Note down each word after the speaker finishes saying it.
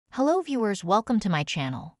Hello viewers, welcome to my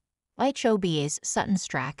channel. HOBA's Sutton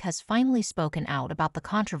Stracke has finally spoken out about the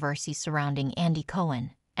controversy surrounding Andy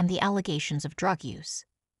Cohen and the allegations of drug use.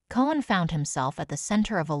 Cohen found himself at the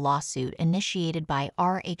center of a lawsuit initiated by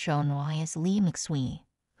RHONY's Lee McSweeney,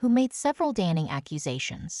 who made several damning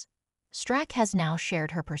accusations. Stracke has now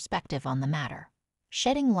shared her perspective on the matter,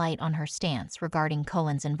 shedding light on her stance regarding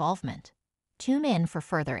Cohen's involvement. Tune in for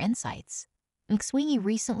further insights. McSweeney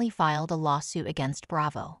recently filed a lawsuit against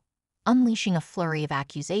Bravo, unleashing a flurry of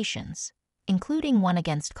accusations, including one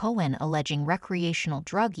against Cohen alleging recreational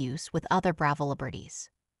drug use with other Bravo celebrities.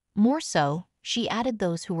 More so, she added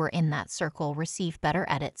those who were in that circle received better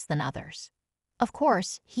edits than others. Of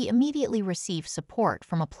course, he immediately received support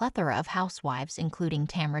from a plethora of housewives including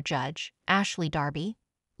Tamra Judge, Ashley Darby,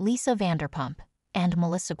 Lisa Vanderpump, and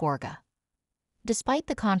Melissa Gorga. Despite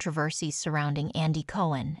the controversies surrounding Andy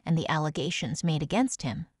Cohen and the allegations made against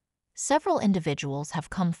him, several individuals have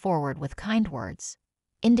come forward with kind words,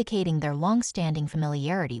 indicating their long-standing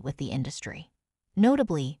familiarity with the industry.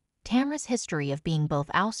 Notably, Tamra's history of being both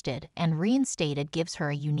ousted and reinstated gives her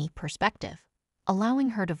a unique perspective,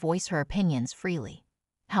 allowing her to voice her opinions freely.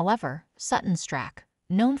 However, Sutton Stracke,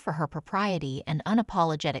 known for her propriety and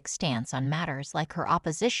unapologetic stance on matters like her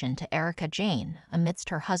opposition to Erika Jayne amidst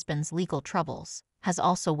her husband's legal troubles, has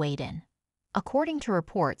also weighed in. According to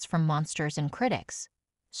reports from Monsters and critics,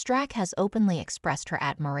 Stracke has openly expressed her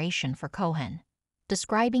admiration for Cohen,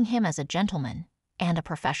 describing him as a gentleman and a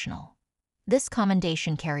professional. This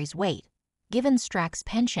commendation carries weight, given Stracke's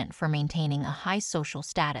penchant for maintaining a high social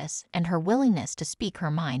status and her willingness to speak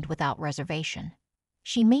her mind without reservation.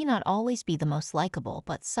 She may not always be the most likable,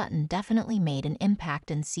 but Sutton definitely made an impact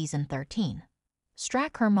in Season 13.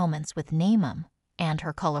 Stracke her moments with Naaman and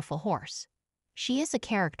her colorful horse. She is a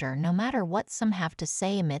character no matter what some have to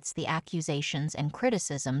say amidst the accusations and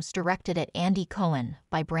criticisms directed at Andy Cohen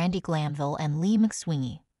by Brandi Glanville and Lee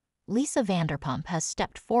McSweeney. Lisa Vanderpump has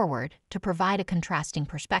stepped forward to provide a contrasting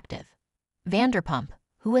perspective. Vanderpump,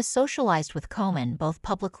 who has socialized with Cohen both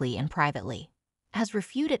publicly and privately, has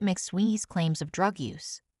refuted McSweeney's claims of drug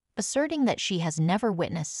use, asserting that she has never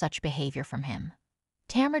witnessed such behavior from him.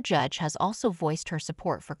 Tamra Judge has also voiced her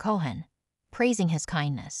support for Cohen, praising his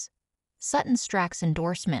kindness. Sutton Stracke's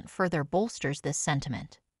endorsement further bolsters this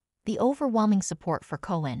sentiment. The overwhelming support for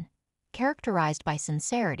Cohen, characterized by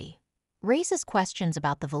sincerity, raises questions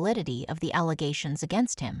about the validity of the allegations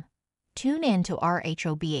against him. Tune in to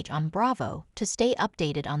RHOBH on Bravo to stay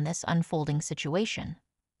updated on this unfolding situation.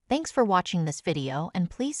 Thanks for watching this video and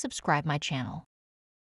please subscribe my channel.